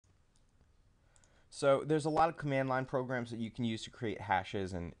So there's a lot of command line programs that you can use to create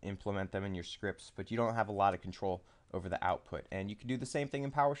hashes and implement them in your scripts, but you don't have a lot of control over the output. And you can do the same thing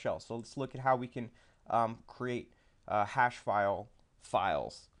in PowerShell. So let's look at how we can create hash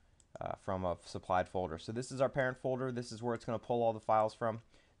files from a supplied folder. So this is our parent folder. This is where it's going to pull all the files from.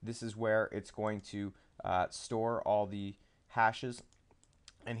 This is where it's going to store all the hashes.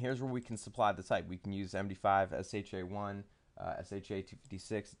 And here's where we can supply the type. We can use MD5, SHA1,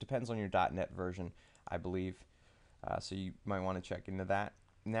 SHA256. It depends on your .NET version, I believe. So you might want to check into that.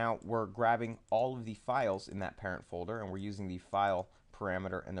 Now we're grabbing all of the files in that parent folder, and we're using the file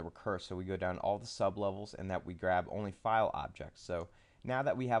parameter and the recur. So we go down all the sublevels, and that we grab only file objects. So now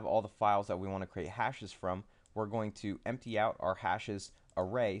that we have all the files that we want to create hashes from, we're going to empty out our hashes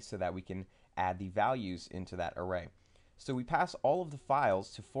array so that we can add the values into that array. So we pass all of the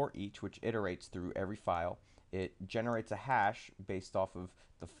files to for each, which iterates through every file. It generates a hash based off of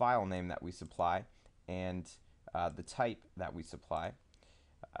the file name that we supply and the type that we supply.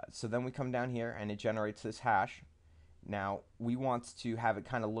 So then we come down here and it generates this hash. Now we want to have it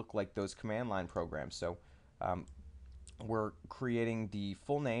kind of look like those command line programs. So we're creating the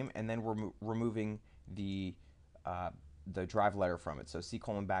full name and then we're removing the drive letter from it. So C:\/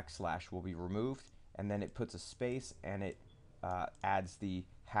 will be removed, and then it puts a space and it adds the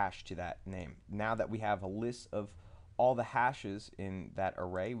hash to that name. Now that we have a list of all the hashes in that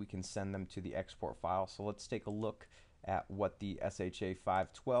array, we can send them to the export file. So let's take a look at what the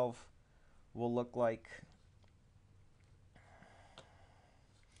SHA512 will look like.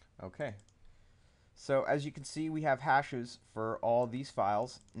 Okay. So as you can see, we have hashes for all these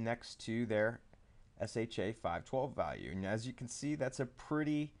files next to their SHA512 value. And as you can see, that's a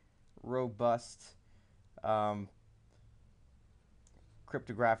pretty robust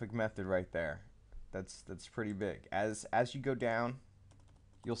cryptographic method right there. That's pretty big. As you go down,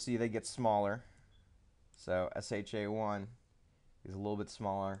 you'll see they get smaller. So SHA1 is a little bit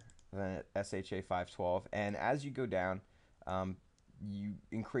smaller than SHA512, and as you go down, you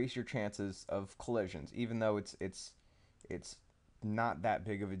increase your chances of collisions, even though it's not that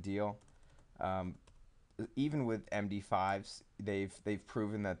big of a deal. Even with MD5s, they've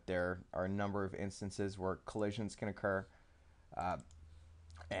proven that there are a number of instances where collisions can occur,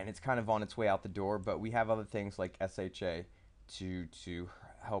 and it's kind of on its way out the door. But we have other things like SHA to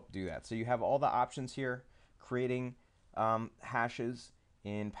help do that. So you have all the options here. Creating hashes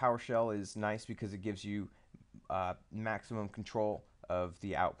in PowerShell is nice because it gives you maximum control of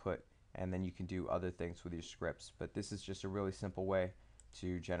the output, and then you can do other things with your scripts. But this is just a really simple way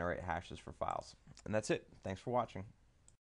to generate hashes for files. And that's it. Thanks for watching.